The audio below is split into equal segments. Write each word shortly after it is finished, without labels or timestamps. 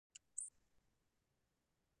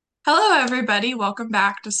Hello, everybody. Welcome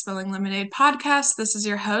back to Spilling Lemonade podcast. This is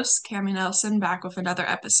your host, Cami Nelson, back with another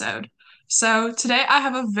episode. So, today I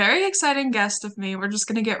have a very exciting guest with me. We're just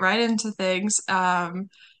going to get right into things.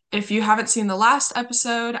 If you haven't seen the last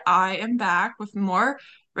episode, I am back with more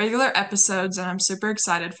regular episodes, and I'm super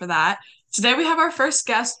excited for that. Today we have our first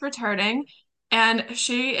guest returning, and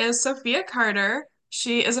she is Sophia Carter.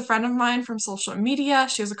 She is a friend of mine from social media.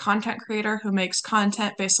 She is a content creator who makes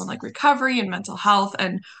content based on like recovery and mental health,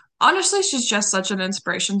 and honestly, she's just such an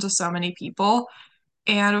inspiration to so many people.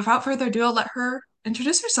 And without further ado, I'll let her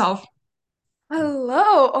introduce herself.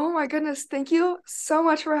 Hello. Oh my goodness. Thank you so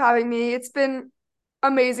much for having me. It's been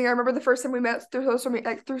amazing. I remember the first time we met through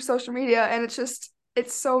social media, and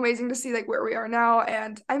it's so amazing to see like where we are now,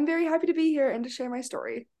 and I'm very happy to be here and to share my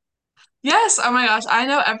story. Yes, oh my gosh, I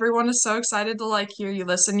know everyone is so excited to like hear you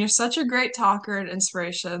listen. You're such a great talker and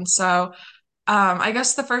inspiration. So, I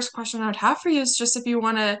guess the first question I would have for you is just if you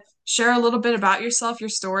want to share a little bit about yourself, your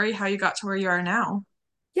story, how you got to where you are now.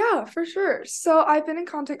 Yeah, for sure. So I've been in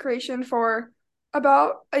content creation for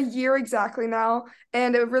about a year exactly now,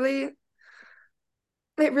 and it really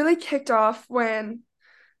kicked off when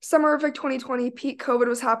summer of like 2020 peak COVID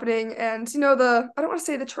was happening, and the I don't want to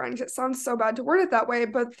say the trend 'cause it sounds so bad to word it that way,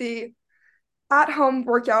 but the at-home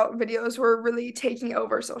workout videos were really taking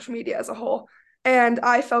over social media as a whole. And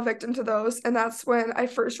I fell victim to those. And that's when I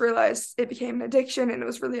first realized it became an addiction and it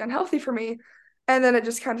was really unhealthy for me. And then it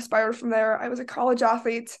just kind of spiraled from there. I was a college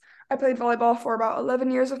athlete. I played volleyball for about 11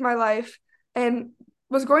 years of my life and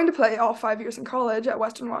was going to play all 5 years in college at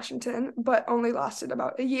Western Washington, but only lasted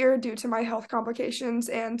about a year due to my health complications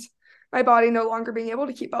and my body no longer being able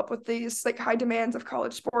to keep up with these like high demands of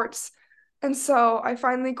college sports. And so I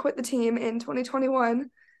finally quit the team in 2021.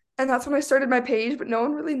 And that's when I started my page, but no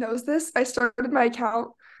one really knows this. I started my account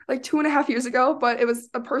like 2.5 years ago, but it was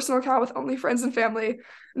a personal account with only friends and family.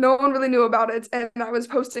 No one really knew about it. And I was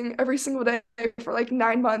posting every single day for like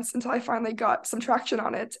 9 months until I finally got some traction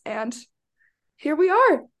on it. And here we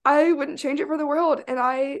are. I wouldn't change it for the world. And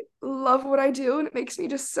I love what I do. And it makes me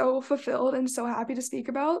just so fulfilled and so happy to speak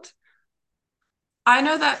about. I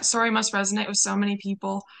know that story must resonate with so many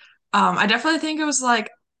people. I definitely think it was like,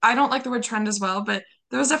 I don't like the word trend as well, but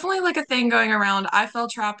there was definitely like a thing going around. I fell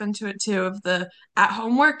trap into it too of the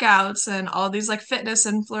at-home workouts and all these like fitness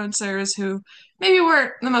influencers who maybe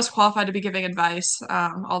weren't the most qualified to be giving advice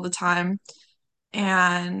all the time.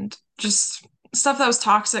 And just stuff that was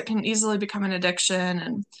toxic can easily become an addiction.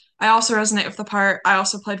 And I also resonate with the part, I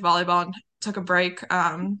also played volleyball and took a break.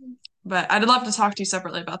 But I'd love to talk to you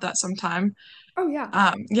separately about that sometime. Oh,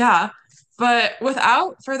 yeah. Yeah, but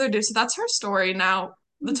without further ado, so that's her story. Now,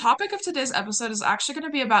 the topic of today's episode is actually going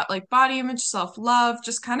to be about like body image, self-love,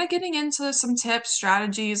 just kind of getting into some tips,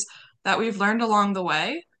 strategies that we've learned along the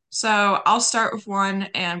way. So I'll start with one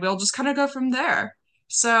and we'll just kind of go from there.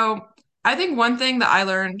 So I think one thing that I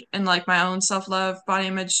learned in like my own self-love, body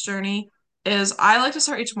image journey is I like to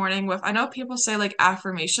start each morning with, I know people say like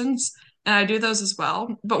affirmations, and I do those as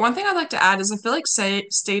well. But one thing I'd like to add is I feel like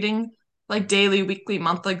stating like daily, weekly,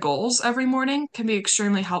 monthly goals every morning can be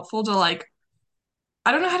extremely helpful to like,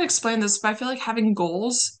 I don't know how to explain this, but I feel like having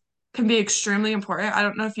goals can be extremely important. I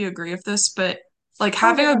don't know if you agree with this, but like Oh,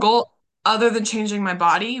 having a yeah. goal other than changing my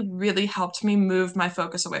body really helped me move my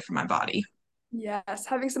focus away from my body. Yes.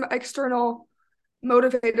 Having some external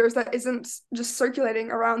motivators that isn't just circulating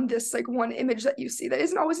around this like one image that you see that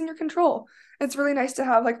isn't always in your control. It's really nice to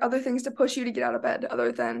have like other things to push you to get out of bed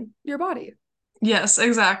other than your body. Yes,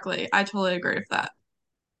 exactly. I totally agree with that.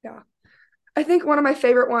 Yeah. I think one of my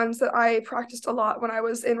favorite ones that I practiced a lot when I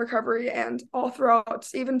was in recovery and all throughout,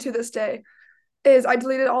 even to this day, is I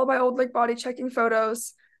deleted all my old like body checking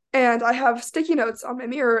photos, and I have sticky notes on my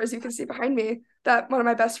mirror, as you can see behind me, that one of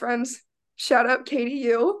my best friends, shout out Katie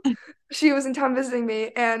U, she was in town visiting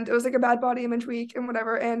me, and it was like a bad body image week and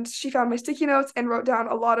whatever, and she found my sticky notes and wrote down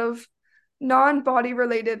a lot of non-body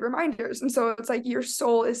related reminders. And so it's like your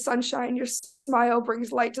soul is sunshine, your smile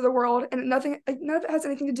brings light to the world, and nothing like none of it has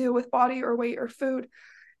anything to do with body or weight or food.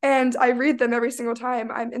 And I read them every single time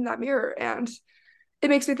I'm in that mirror, and it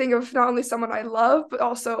makes me think of not only someone I love, but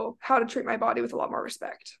also how to treat my body with a lot more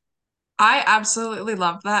respect. I absolutely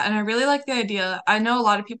love that. And I really like the idea. I know a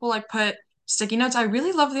lot of people like put sticky notes. I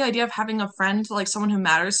really love the idea of having a friend, like someone who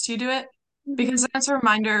matters to you, do it because Mm-hmm. then it's a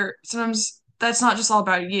reminder sometimes that's not just all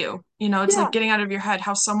about you. You know, it's like Yeah. getting out of your head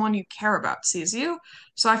how someone you care about sees you.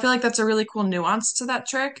 So I feel like that's a really cool nuance to that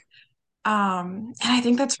trick. And I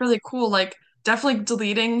think that's really cool. Like definitely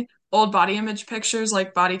deleting old body image pictures,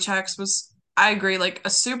 like body checks was, I agree, like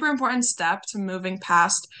a super important step to moving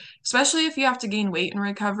past, especially if you have to gain weight in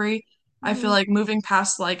recovery. I feel Mm-hmm. like moving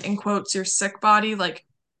past like in quotes your sick body, like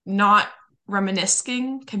not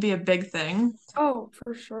reminiscing can be a big thing. Oh,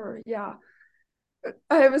 for sure. Yeah.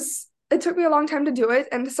 It took me a long time to do it,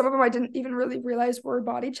 and some of them I didn't even really realize were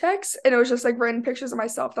body checks. And it was just like random pictures of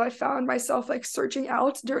myself that I found myself like searching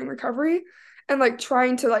out during recovery and like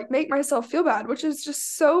trying to like make myself feel bad, which is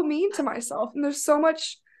just so mean to myself. And there's so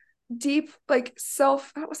much deep like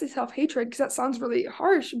self, I don't want to say self-hatred because that sounds really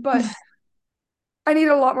harsh, but I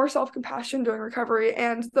needed a lot more self-compassion during recovery,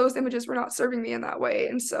 and those images were not serving me in that way.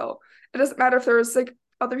 And so it doesn't matter if there was like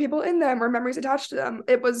other people in them or memories attached to them.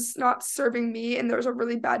 It was not serving me, and there was a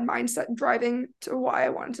really bad mindset driving to why I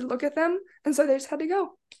wanted to look at them. And so they just had to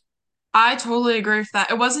go. I totally agree with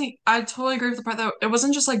that. I totally agree with the part that it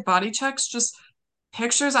wasn't just like body checks, just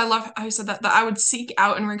pictures. I love how you said that I would seek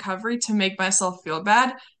out in recovery to make myself feel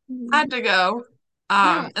bad. Mhm. Had to go.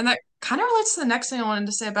 Yeah. And that kind of relates to the next thing I wanted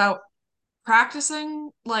to say about practicing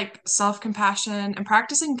like self-compassion and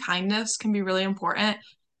practicing kindness can be really important.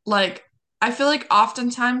 Like, I feel like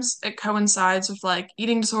oftentimes it coincides with like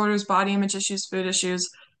eating disorders, body image issues, food issues,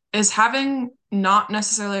 is having not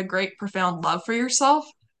necessarily a great profound love for yourself.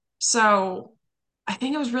 So I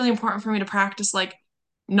think it was really important for me to practice like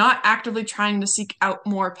not actively trying to seek out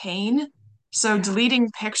more pain. So Yeah. deleting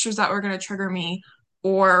pictures that were going to trigger me.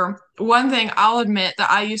 Or one thing I'll admit that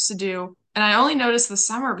I used to do, and I only noticed this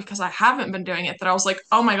summer because I haven't been doing it, that I was like,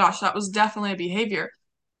 oh my gosh, that was definitely a behavior,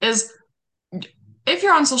 is if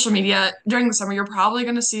you're on social media during the summer, you're probably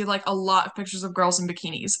going to see like a lot of pictures of girls in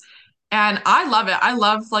bikinis. And I love it. I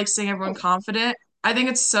love like seeing everyone Oh, confident. I think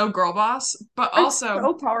it's so girl boss, but it's also,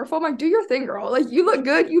 so powerful. I'm like, do your thing, girl. Like you look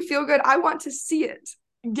good, you feel good. I want to see it.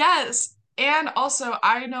 yes. And also,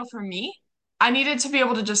 I know for me, I needed to be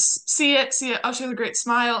able to just see it. Oh, she has a great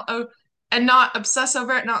smile. Oh, and not obsess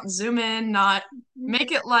over it, not zoom in, not Mhm.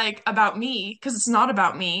 make it like about me, because it's not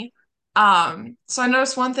about me. So I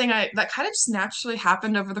noticed one thing that kind of just naturally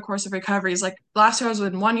happened over the course of recovery is like last year I was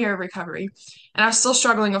in 1 year of recovery, and I was still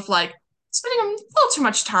struggling with like spending a little too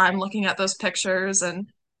much time looking at those pictures and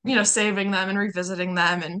saving them and revisiting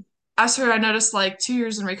them. And as for I noticed like 2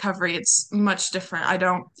 years in recovery, it's much different. I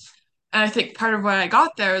don't, and I think part of why I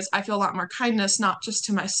got there is I feel a lot more kindness, not just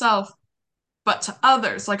to myself, but to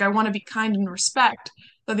others. Like I want to be kind and respect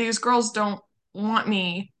that these girls don't want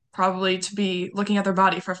me probably to be looking at their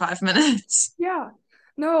body for 5 minutes. Yeah.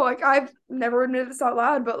 No, like I've never admitted this out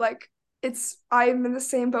loud, but like I'm in the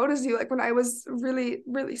same boat as you. Like when I was really,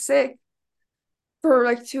 really sick for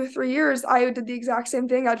like 2 or 3 years, I did the exact same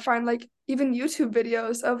thing. I'd find like even YouTube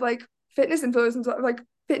videos of like fitness influencers, like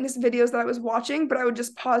fitness videos that I was watching, but I would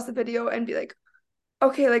just pause the video and be like,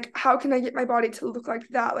 okay, like how can I get my body to look like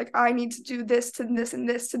that? Like I need to do this to this and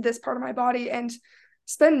this to this part of my body and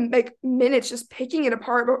spend like minutes just picking it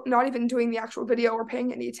apart, but not even doing the actual video or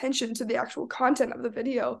paying any attention to the actual content of the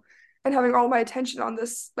video and having all my attention on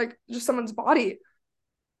this, like just someone's body.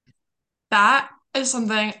 That is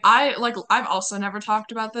something I like. I've also never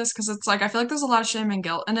talked about this because it's like I feel like there's a lot of shame and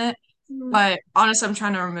guilt in it. Mhm. But honestly, I'm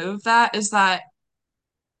trying to remove that. Is that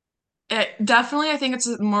it definitely, I think it's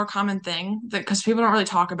a more common thing that because people don't really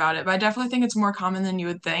talk about it, but I definitely think it's more common than you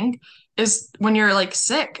would think is when you're like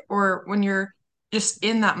sick or when you're just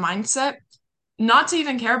in that mindset, not to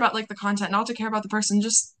even care about like the content, not to care about the person,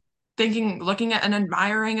 just thinking, looking at and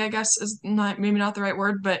admiring, I guess is not maybe not the right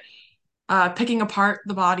word, but picking apart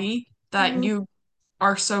the body that Mhm. you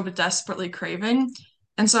are so desperately craving.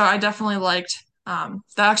 And so I definitely liked that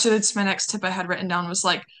actually that's my next tip I had written down was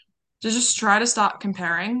like to just try to stop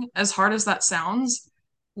comparing, as hard as that sounds,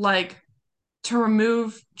 like to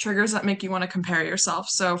remove triggers that make you want to compare yourself.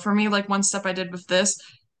 So for me, like one step I did with this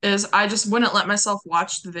is I just wouldn't let myself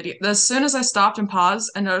watch the video. As soon as I stopped and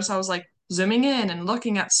paused and noticed I was like zooming in and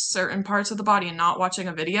looking at certain parts of the body and not watching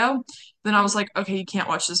a video, then I was like, okay, you can't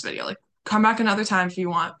watch this video. Like come back another time if you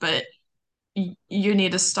want, but you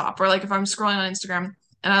need to stop. Or like if I'm scrolling on Instagram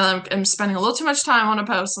and I like am spending a little too much time on a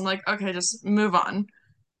post, I'm like, okay, just move on.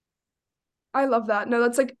 I love that. No,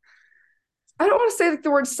 that's like I don't want to say like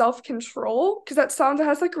the word self-control because that sounds it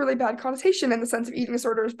has like a really bad connotation in the sense of eating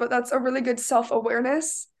disorders, but that's a really good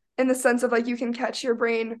self-awareness in the sense of like you can catch your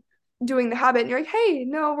brain doing the habit and you're like, hey,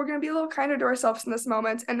 no, we're gonna be a little kinder to ourselves in this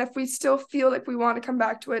moment. And if we still feel like we want to come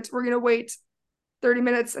back to it, we're gonna wait 30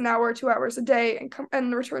 minutes, an hour, 2 hours a day and come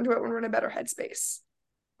and return to it when we're in a better headspace.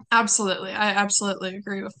 Absolutely. I absolutely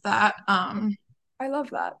agree with that. I love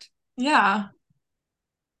that. Yeah.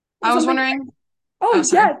 Well, I was something wondering, oh, oh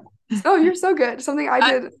sorry. yeah. Oh, you're so good. Something I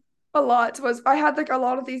I, did a lot was I had like a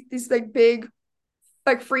lot of these like big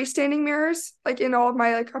like freestanding mirrors like in all of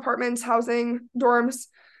my like apartments, housing, dorms.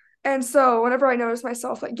 And so whenever I noticed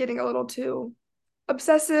myself like getting a little too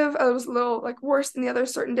obsessive, I was a little like worse than the other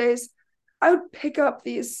certain days. I would pick up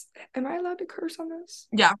these, am I allowed to curse on this?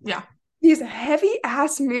 Yeah, yeah. These heavy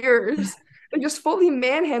ass mirrors and just fully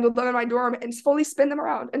manhandle them in my dorm and fully spin them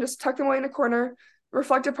around and just tuck them away in a corner.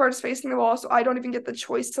 Reflective part is facing the wall, so I don't even get the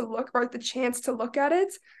choice to look or like the chance to look at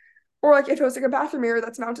it. Or like if it was like a bathroom mirror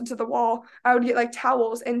that's mounted to the wall, I would get like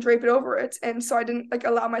towels and drape it over it. And so I didn't like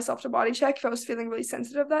allow myself to body check if I was feeling really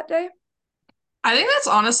sensitive that day. I think that's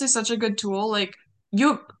honestly such a good tool. Like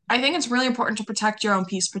you, I think it's really important to protect your own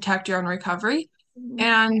peace, protect your own recovery. Mhm.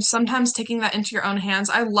 And sometimes taking that into your own hands.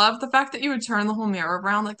 I love the fact that you would turn the whole mirror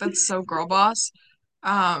around. Like that's so girl boss.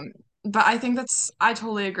 Um, but I think I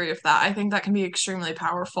totally agree with that. I think that can be extremely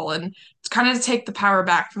powerful and it's kind of to take the power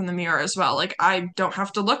back from the mirror as well. Like I don't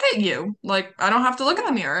have to look at you. Like I don't have to look in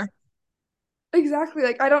the Yeah, mirror. exactly.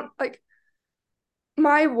 Like I don't like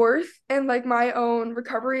my worth and like my own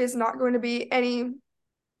recovery is not going to be any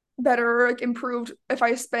better or like improved if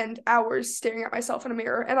I spend hours staring at myself in a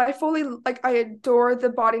mirror. And I fully like I adore the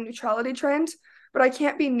body neutrality trend, but I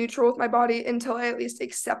can't be neutral with my body until I at least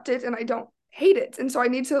accept it and I don't hate it. And so I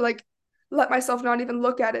need to like let myself not even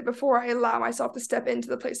look at it before I allow myself to step into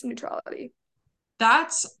the place of neutrality.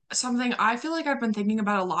 That's something I feel like I've been thinking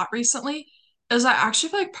about a lot recently. Is I actually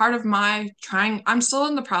feel like part of my trying, I'm still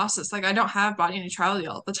in the process. Like I don't have body neutrality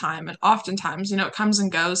all the time. And oftentimes, it comes and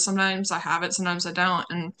goes. Sometimes I have it, sometimes I don't.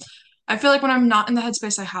 And I feel like when I'm not in the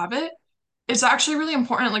headspace I have it, it's actually really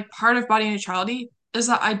important. Like part of body neutrality is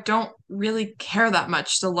that I don't really care that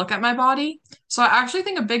much to look at my body. So I actually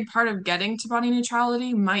think a big part of getting to body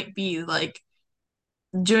neutrality might be like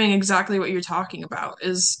doing exactly what you're talking about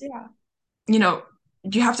is Yeah. you know,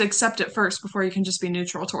 you have to accept it first before you can just be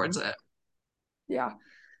neutral towards it. Yeah.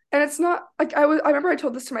 And it's not like I remember I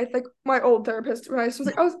told this to my old therapist when I was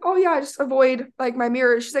like, oh yeah, I just avoid like my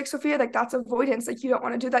mirrors. She's like, Sophia, like that's avoidance. Like you don't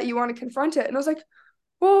want to do that. You want to confront it. And I was like,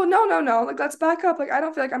 well, no, no, no. Like let's back up. Like I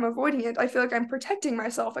don't feel like I'm avoiding it. I feel like I'm protecting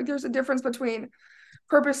myself. Like there's a difference between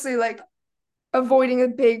purposely like avoiding a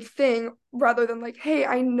big thing rather than like, hey,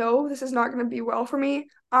 I know this is not going to be well for me.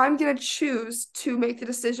 I'm going to choose to make the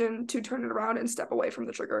decision to turn it around and step away from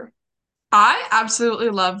the trigger. I absolutely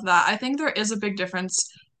love that. I think there is a big difference.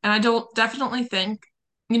 And I don't definitely think,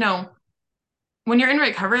 you know, when you're in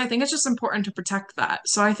recovery, I think it's just important to protect that.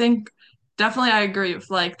 So I think definitely I agree with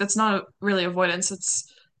like that's not really avoidance.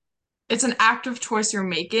 It's an active choice you're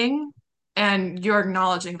making and you're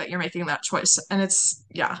acknowledging that you're making that choice. And it's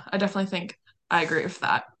yeah, I definitely think I agree with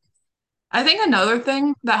that. I think another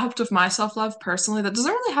thing that helped with my self-love personally that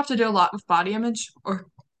doesn't really have to do a lot with body image, or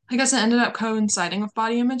I guess it ended up coinciding with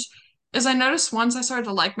body image, is I noticed once I started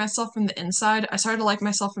to like myself from the inside, I started to like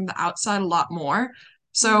myself from the outside a lot more.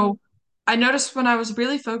 Mhm. So I noticed when I was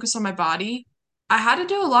really focused on my body, I had to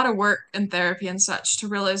do a lot of work in therapy and such to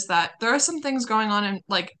realize that there are some things going on in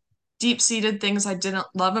like deep-seated things I didn't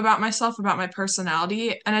love about myself, about my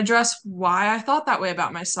personality, and address why I thought that way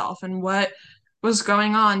about myself and what was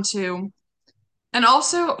going on to and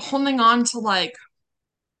also holding on to like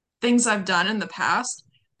things I've done in the past.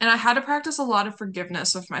 And I had to practice a lot of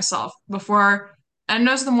forgiveness of myself before. And I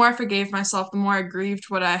noticed the more I forgave myself, the more I grieved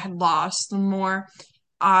what I had lost, the more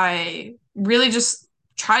I really just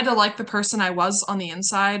tried to like the person I was on the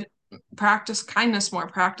inside, practice kindness more,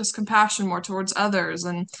 practice compassion more towards others.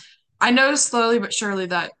 And I noticed slowly but surely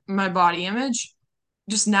that my body image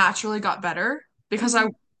just naturally got better because I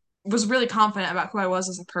Mhm. was really confident about who I was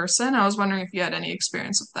as a person. I was wondering if you had any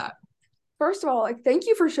experience with that. First of all, like thank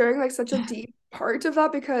you for sharing like such a deep part of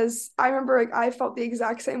that because I remember like I felt the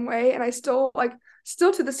exact same way and I still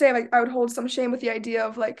to this day like I would hold some shame with the idea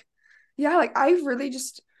of like yeah, like I really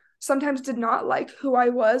just sometimes did not like who I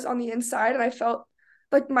was on the inside and I felt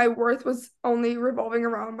like my worth was only revolving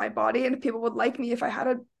around my body and people would like me if I had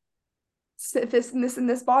a this and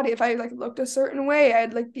this body. If I like looked a certain way,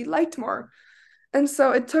 I'd like be liked more. And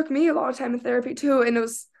so it took me a lot of time in therapy too. And it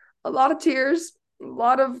was a lot of tears, a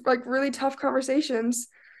lot of like really tough conversations.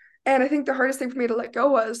 And I think the hardest thing for me to let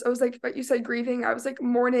go was I was like, what you said, grieving. I was like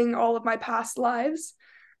mourning all of my past lives.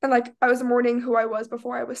 And like I was mourning who I was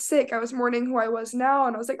before I was sick. I was mourning who I was now.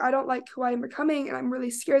 And I was like, I don't like who I am becoming. And I'm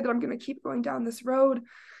really scared that I'm going to keep going down this road.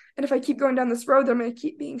 And if I keep going down this road, then I'm going to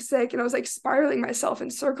keep being sick. And I was like spiraling myself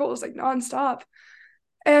in circles, like nonstop.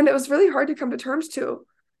 And it was really hard to come to terms to.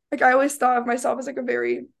 Like I always thought of myself as like a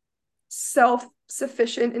very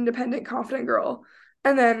self-sufficient, independent, confident girl.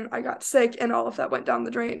 And then I got sick and all of that went down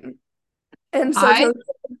the drain. And so I to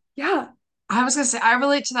yeah. I was gonna say I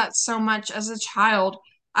relate to that so much as a child.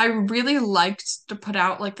 I really liked to put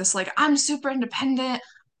out like this like I'm super independent.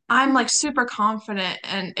 I'm like super confident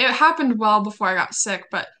and it happened well before I got sick,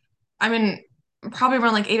 but I mean probably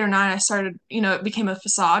around like 8 or 9 I started, it became a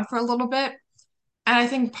facade for a little bit. And I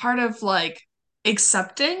think part of like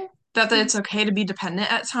accepting that Mhm. it's okay to be dependent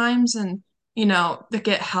at times and, to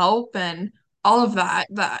get help and all of that,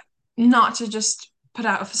 that not to just put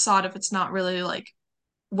out a facade if it's not really like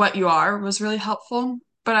what you are was really helpful.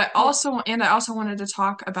 But Yeah. I also wanted to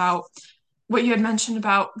talk about what you had mentioned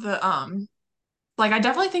about like I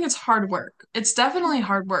definitely think it's hard work. It's definitely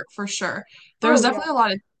hard work for sure. There was Oh yeah. definitely a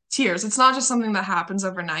lot of tears. It's not just something that happens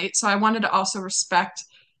overnight. So I wanted to also respect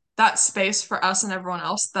that space for us and everyone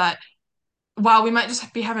else that while we might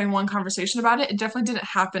just be having one conversation about it, it definitely didn't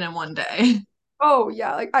happen in one day. Oh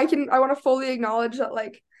yeah. Like I want to fully acknowledge that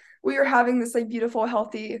like we are having this like beautiful,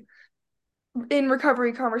 healthy in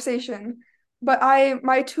recovery conversation. But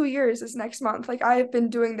my 2 years is next month. Like I've been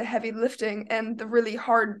doing the heavy lifting and the really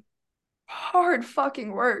hard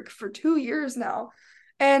fucking work for 2 years now.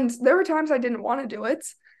 And there were times I didn't want to do it.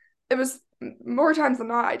 It was more times than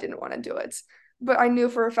not I didn't want to do it. But I knew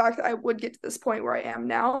for a fact that I would get to this point where I am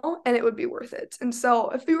now and it would be worth it. And so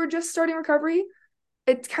if we were just starting recovery,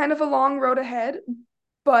 it's kind of a long road ahead,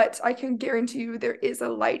 but I can guarantee you there is a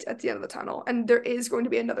light at the end of the tunnel. And there is going to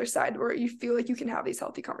be another side where you feel like you can have these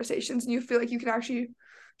healthy conversations and you feel like you can actually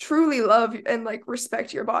truly love and like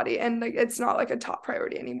respect your body. And like it's not like a top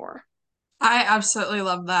priority anymore. I absolutely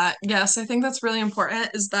love that. Yes, I think that's really important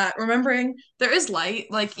is that remembering there is light.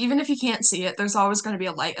 Like, even if you can't see it, there's always going to be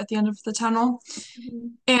a light at the end of the tunnel.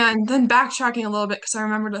 Mhm. And then backtracking a little bit, because I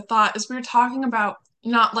remembered a thought, is we were talking about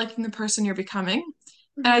not liking the person you're becoming.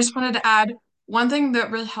 And I just Mhm. wanted to add one thing that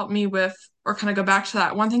really helped me with, or kind of go back to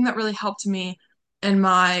that, one thing that really helped me in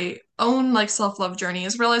my own like self-love journey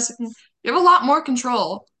is realizing you have a lot more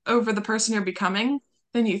control over the person you're becoming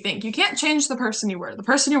than you think. You can't change the person you were. The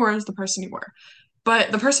person you were is the person you were.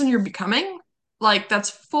 But the person you're becoming, like that's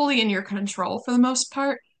fully in your control for the most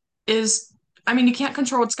part, is I mean, you can't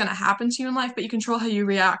control what's going to happen to you in life, but you control how you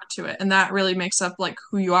react to it. And that really makes up like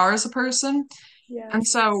who you are as a person. And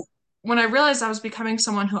Yes. so when I realized I was becoming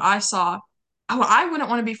someone who I saw, oh, I wouldn't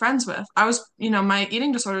want to be friends with, I was, my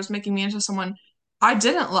eating disorder was making me into someone I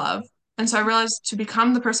didn't love. And so I realized to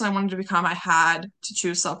become the person I wanted to become, I had to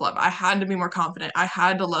choose self-love. I had to be more confident. I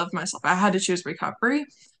had to love myself. I had to choose recovery.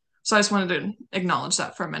 So I just wanted to acknowledge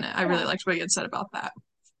that for a minute. I really Yeah. liked what you had said about that.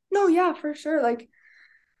 No, yeah, for sure. Like,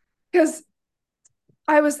 because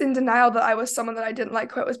I was in denial that I was someone that I didn't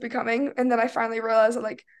like who I was becoming. And then I finally realized that,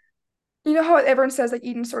 like, you know how everyone says like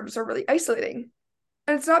eating disorders are really isolating.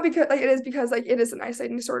 And it's not because like it is because like it is an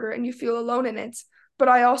isolating disorder and you feel alone in it. But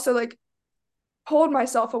I also like pulled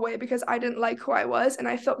myself away because I didn't like who I was and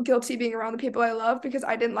I felt guilty being around the people I love because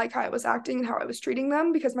I didn't like how I was acting and how I was treating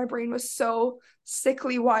them because my brain was so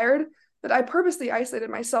sickly wired that I purposely isolated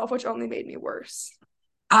myself, which only made me worse.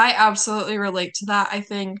 I absolutely relate to that. I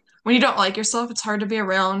think when you don't like yourself, it's hard to be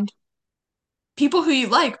around people who you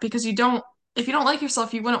like because if you don't like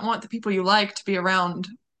yourself, you wouldn't want the people you like to be around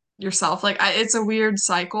yourself. Like, it's a weird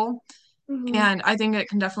cycle. Mm-hmm. And I think it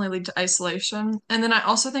can definitely lead to isolation. And then I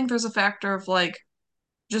also think there's a factor of like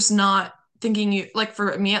just not thinking like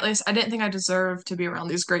for me at least, I didn't think I deserved to be around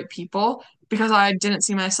these great people because I didn't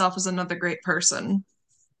see myself as another great person.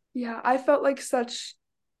 Yeah, I felt like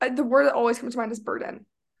the word that always comes to mind is burden.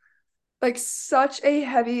 Like such a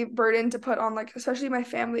heavy burden to put on like especially my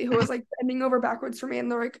family who was like bending over backwards for me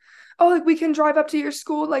and they're like, oh, like we can drive up to your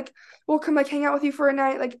school, like we'll come like hang out with you for a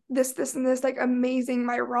night, like this and this, like amazing,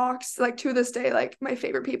 my rocks, like to this day like my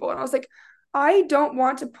favorite people. And I was like, I don't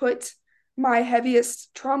want to put my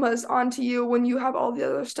heaviest traumas onto you when you have all the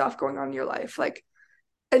other stuff going on in your life. Like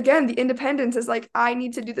again, the independence is like, I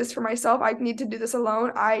need to do this for myself. I need to do this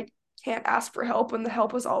alone. I can't ask for help when the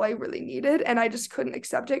help was all I really needed. And I just couldn't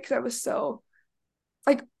accept it because I was so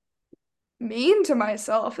like mean to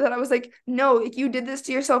myself that I was like, no, like you did this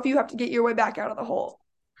to yourself. You have to get your way back out of the hole.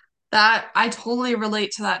 That I totally relate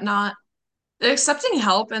to that. Not accepting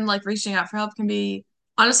help and like reaching out for help can be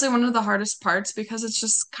honestly one of the hardest parts because it's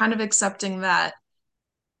just kind of accepting that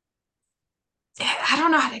I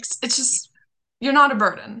don't know how to, it's just, you're not a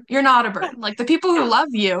burden. You're not a Yeah. burden. Like the people who Yeah. love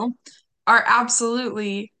you are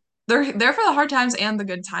absolutely, they're there for the hard times and the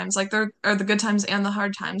good times. Like or the good times and the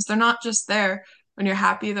hard times. They're not just there when you're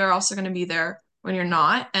happy, they're also going to be there when you're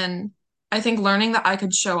not. And I think learning that I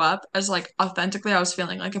could show up as like authentically I was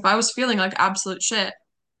feeling. Like if I was feeling like absolute shit,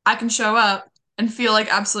 I can show up and feel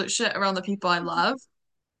like absolute shit around the people I love.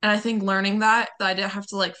 And I think learning that I didn't have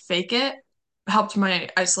to like fake it helped my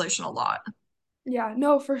isolation a lot. Yeah,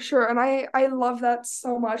 no, for sure. And I love that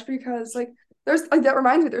so much because like there's like that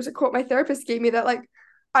reminds me there's a quote my therapist gave me that like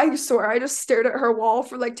I swear I just stared at her wall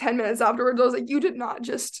for like 10 minutes afterwards. I was like, you did not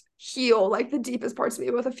just heal like the deepest parts of me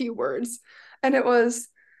with a few words. And it was,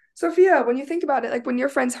 Sophia, when you think about it, like when your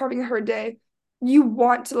friend's having a hard day, you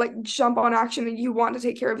want to like jump on action and you want to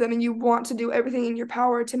take care of them and you want to do everything in your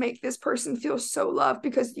power to make this person feel so loved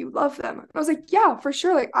because you love them. And I was like, yeah, for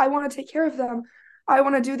sure. Like I want to take care of them. I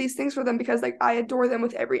want to do these things for them because like I adore them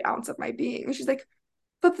with every ounce of my being. And she's like,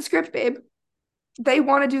 flip the script, babe. They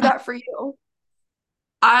want to do that for you.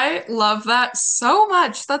 I love that so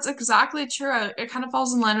much. That's exactly true. It kind of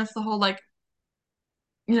falls in line with the whole like,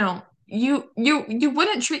 you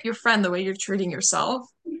wouldn't treat your friend the way you're treating yourself.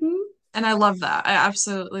 Mhm. And I love that. I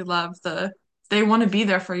absolutely love they want to be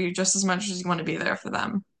there for you just as much as you want to be there for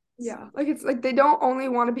them. Yeah. Like it's like they don't only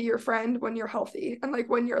want to be your friend when you're healthy and like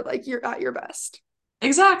when you're at your best.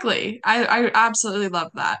 Exactly. I absolutely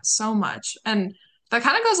love that so much. And that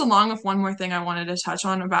kind of goes along with one more thing I wanted to touch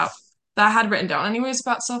on about that I had written down anyways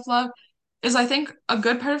about self-love is I think a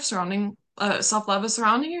good part of surrounding self-love is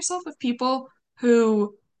surrounding yourself with people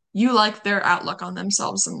who you like their outlook on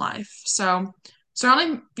themselves in life. So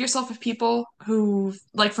surrounding yourself with people who,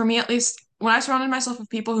 like for me at least, when I surrounded myself with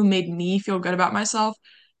people who made me feel good about myself,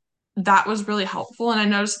 that was really helpful. And I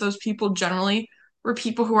noticed those people generally were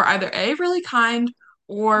people who were either A, really kind,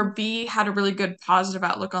 or B, had a really good positive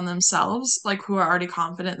outlook on themselves, like who are already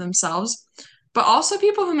confident themselves, but also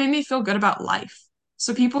people who made me feel good about life.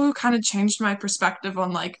 So people who kind of changed my perspective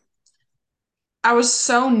on like, I was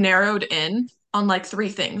so narrowed in on like three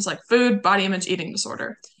things, like food, body image, eating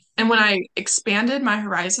disorder. And when Mhm. I expanded my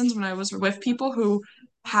horizons, when I was with people who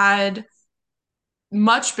had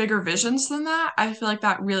much bigger visions than that, I feel like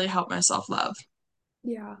that really helped my self-love.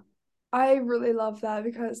 Yeah. I really love that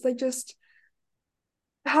because like just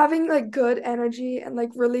having like good energy and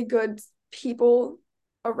like really good people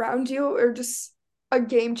around you are just a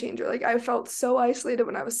game changer. Like I felt so isolated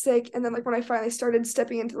when I was sick and then like when I finally started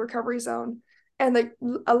stepping into the recovery zone and like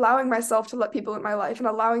allowing myself to let people in my life and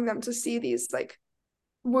allowing them to see these like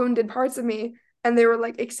wounded parts of me and they were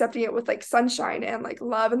like accepting it with like sunshine and like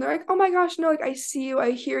love and they're like, "Oh my gosh, no, like I see you,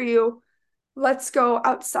 I hear you. Let's go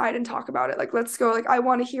outside and talk about it. Like let's go like I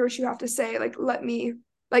want to hear what you have to say. Like let me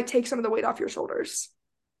like take some of the weight off your shoulders."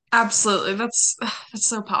 Absolutely. That's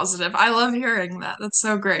so positive. I love hearing that. That's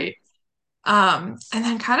so great. And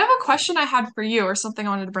then kind of a question I had for you or something I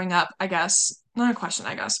wanted to bring up, I guess. Not a question,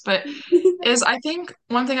 I guess, but is I think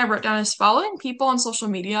one thing I wrote down is following people on social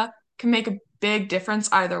media can make a big difference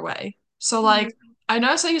either way. So like I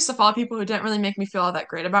noticed I used to follow people who didn't really make me feel all that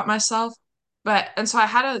great about myself, but and so I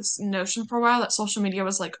had a notion for a while that social media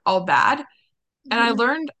was like all bad. And I Mhm.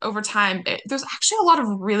 learned over time, there's actually a lot of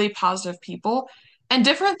really positive people, and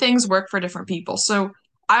different things work for different people. So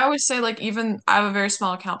I always say, like, even I have a very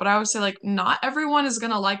small account, but I always say, like, not everyone is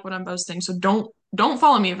gonna like what I'm posting. So don't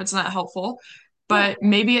follow me if it's not helpful, Yeah. but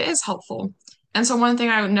maybe it is helpful. And so one thing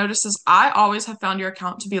I noticed is I always have found your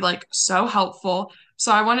account to be like so helpful.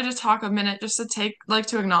 So I wanted to talk a minute just to take like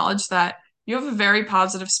to acknowledge that you have a very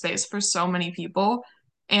positive space for so many people.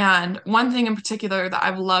 And one thing in particular that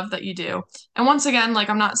I've loved that you do and once again, like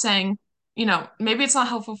I'm not saying, maybe it's not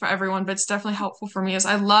helpful for everyone, but it's definitely helpful for me is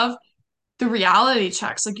I love the reality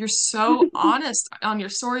checks. Like you're so honest on your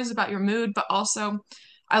stories about your mood, but also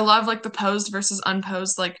I love like the posed versus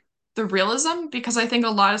unposed, like the realism, because I think a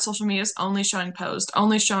lot of social media is only showing posed,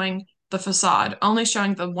 only showing the facade, only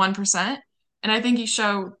showing the 1%. And I think you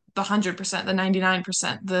show the 100%, the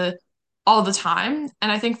 99%, the all the time.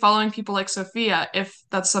 And I think following people like Sophia, if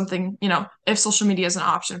that's something, if social media is an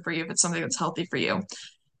option for you, if it's something that's healthy for you,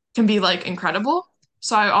 can be like incredible.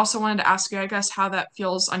 So I also wanted to ask you, I guess, how that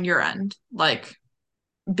feels on your end, like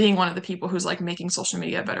being one of the people who's like making social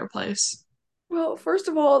media a better place. Well, first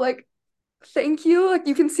of all, like thank you. Like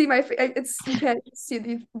you can see my it's you can't see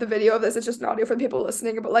the video of this. It's just an audio for the people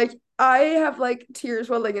listening, but like I have like tears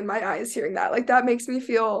welling in my eyes hearing that. Like that makes me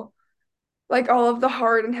feel like all of the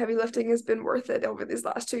hard and heavy lifting has been worth it over these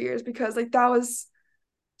last 2 years because like that was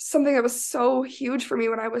something that was so huge for me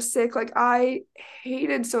when I was sick. Like I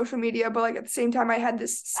hated social media, but like at the same time I had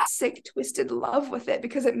this sick, twisted love with it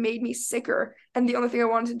because it made me sicker. And the only thing I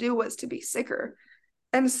wanted to do was to be sicker.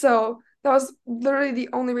 And so that was literally the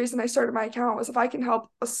only reason I started my account was if I can help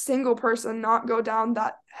a single person not go down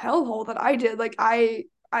that hellhole that I did, like I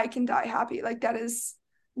can die happy. Like that is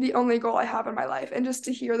the only goal I have in my life. And just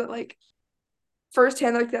to hear that like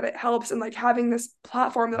firsthand like that it helps and like having this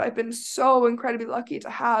platform that I've been so incredibly lucky to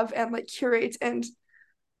have and like curate and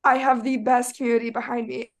I have the best community behind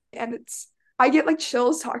me and it's I get like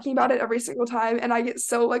chills talking about it every single time and I get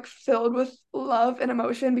so like filled with love and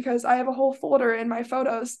emotion because I have a whole folder in my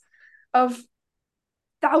photos of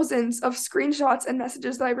thousands of screenshots and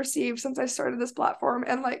messages that I've received since I started this platform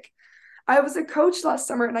and like I was a coach last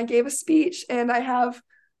summer and I gave a speech and I have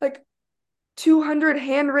like 200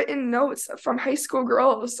 handwritten notes from high school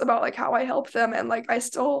girls about like how I helped them, and like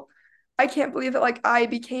I can't believe that like I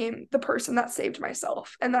became the person that saved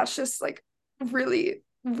myself, and that's just like really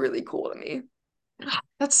really cool to me.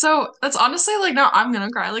 That's honestly like no, I'm gonna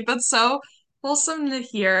cry. Like that's so wholesome to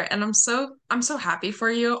hear and I'm so happy for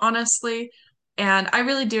you, honestly. And I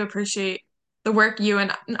really do appreciate the work you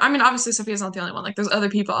and I mean obviously Sophia's not the only one. Like there's other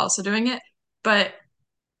people also doing it, but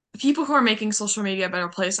people who are making social media a better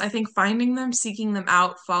place, I think finding them, seeking them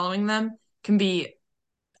out, following them can be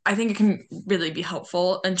I think it can really be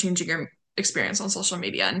helpful in changing your experience on social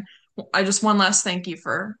media. And I just one last thank you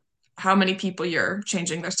for how many people you're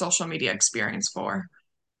changing their social media experience for.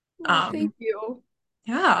 Well, Um, thank you.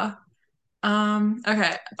 yeah.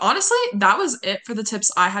 Okay. Honestly, that was it for the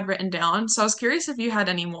tips I had written down. So I was curious if you had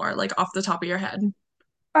any more, like off the top of your head.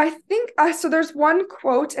 I think so there's one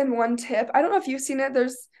quote and one tip. I don't know if you've seen it.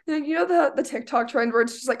 There's the TikTok trend where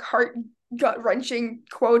it's just like heart gut-wrenching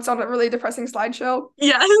quotes on a really depressing slideshow.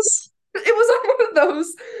 Yes. It was on one of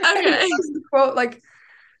those, and it Okay. was the quote like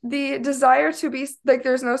the desire to be like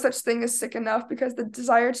there's no such thing as sick enough because the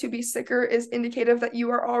desire to be sicker is indicative that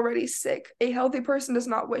you are already sick. A healthy person does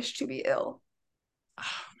not wish to be ill. Oh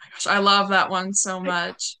my gosh, I love that one so Like,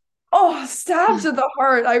 much. oh, stabbed to the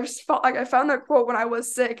heart. I just felt like I found that quote when I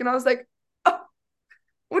was sick, and I was like, oh,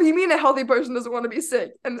 what do you mean a healthy person doesn't want to be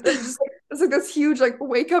sick? And it's just like it's like this huge like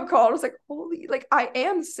wake up call. I was like, holy, like I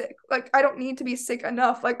am sick. Like I don't need to be sick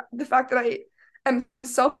enough. Like the fact that I am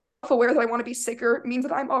self-aware that I want to be sicker means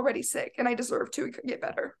that I'm already sick and I deserve to get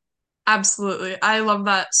better. Absolutely. I love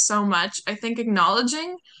that so much. I think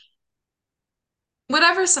acknowledging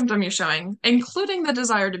whatever symptom you're showing, including the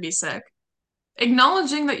desire to be sick,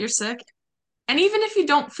 acknowledging that you're sick, and even if you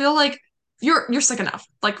don't feel like you're sick enough,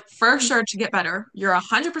 like for sure to get better, you're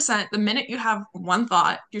 100% the minute you have one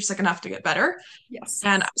thought, you're sick enough to get better. Yes.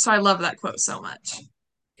 And so I love that quote so much.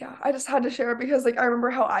 Yeah, I just had to share it because like I remember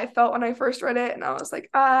how I felt when I first read it and I was like,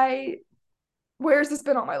 I where's this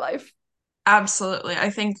been all my life? Absolutely. I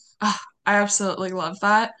think I absolutely love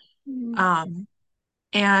that. Mhm. Um,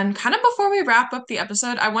 and kind of before we wrap up the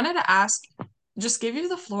episode, I wanted to ask, just give you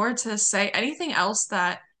the floor to say anything else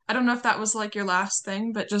that I don't know if that was like your last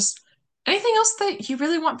thing, but just anything else that you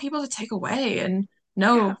really want people to take away and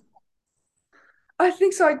Yeah. know. I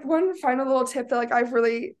think so. Like one final little tip that like I've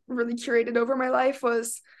really, really curated over my life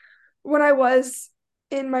was when I was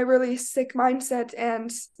in my really sick mindset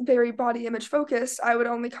and very body image focused, I would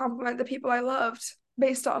only compliment the people I loved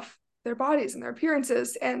based off their bodies and their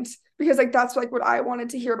appearances. And because like that's like what I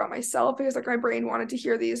wanted to hear about myself, because like my brain wanted to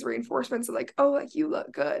hear these reinforcements of like, oh, like you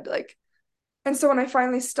look good. Like, and so when I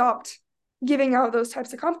finally stopped giving out those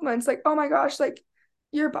types of compliments, like, oh my gosh, like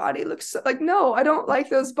your body looks so like no, I don't like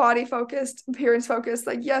those body focused, appearance focused.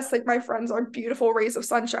 Like, yes, like my friends are beautiful rays of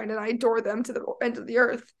sunshine and I adore them to the end of the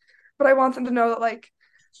earth. But I want them to know that like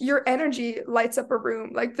your energy lights up a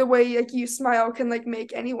room. Like the way like you smile can like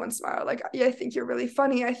make anyone smile. Like, yeah, I think you're really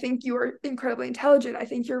funny. I think you are incredibly intelligent. I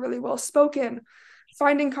think you're really well spoken.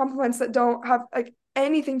 Finding compliments that don't have like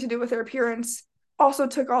anything to do with their appearance also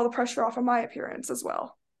took all the pressure off of my appearance as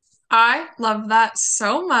well. I love that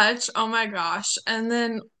so much. Oh my gosh. And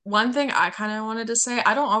then one thing I kind of wanted to say,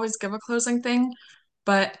 I don't always give a closing thing,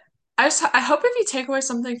 but I hope if you take away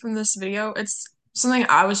something from this video, it's something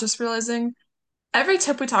I was just realizing. Every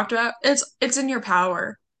tip we talked about, it's in your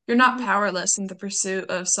power. You're not Mhm. powerless in the pursuit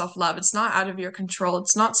of self-love. It's not out of your control.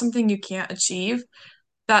 It's not something you can't achieve.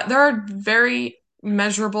 That there are very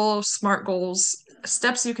measurable, smart goals,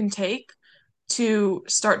 steps you can take to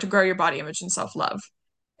start to grow your body image and self-love.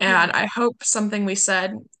 And Yeah. I hope something we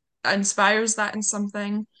said inspires that in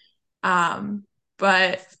something. Um,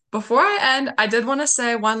 but before I end, I did want to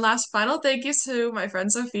say one last final thank you to my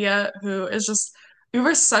friend Sophia, who is just, you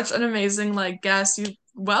were such an amazing like guest. You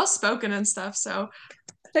well spoken and stuff. So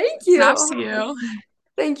Thank snaps you. to you.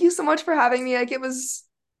 Thank you so much for having me. Like it was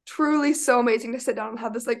truly so amazing to sit down and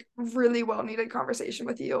have this like really well needed conversation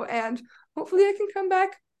with you. And hopefully I can come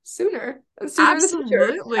back sooner and sooner in the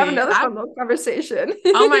future. Have Absolutely. another fun little conversation.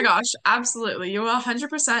 Oh my gosh, absolutely. You will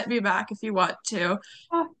 100% be back if you want to.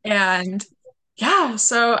 And yeah,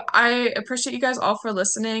 so I appreciate you guys all for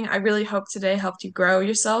listening. I really hope today helped you grow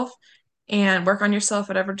yourself and work on yourself,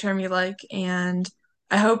 whatever term you like. And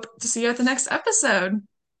I hope to see you at the next episode.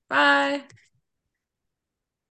 Bye.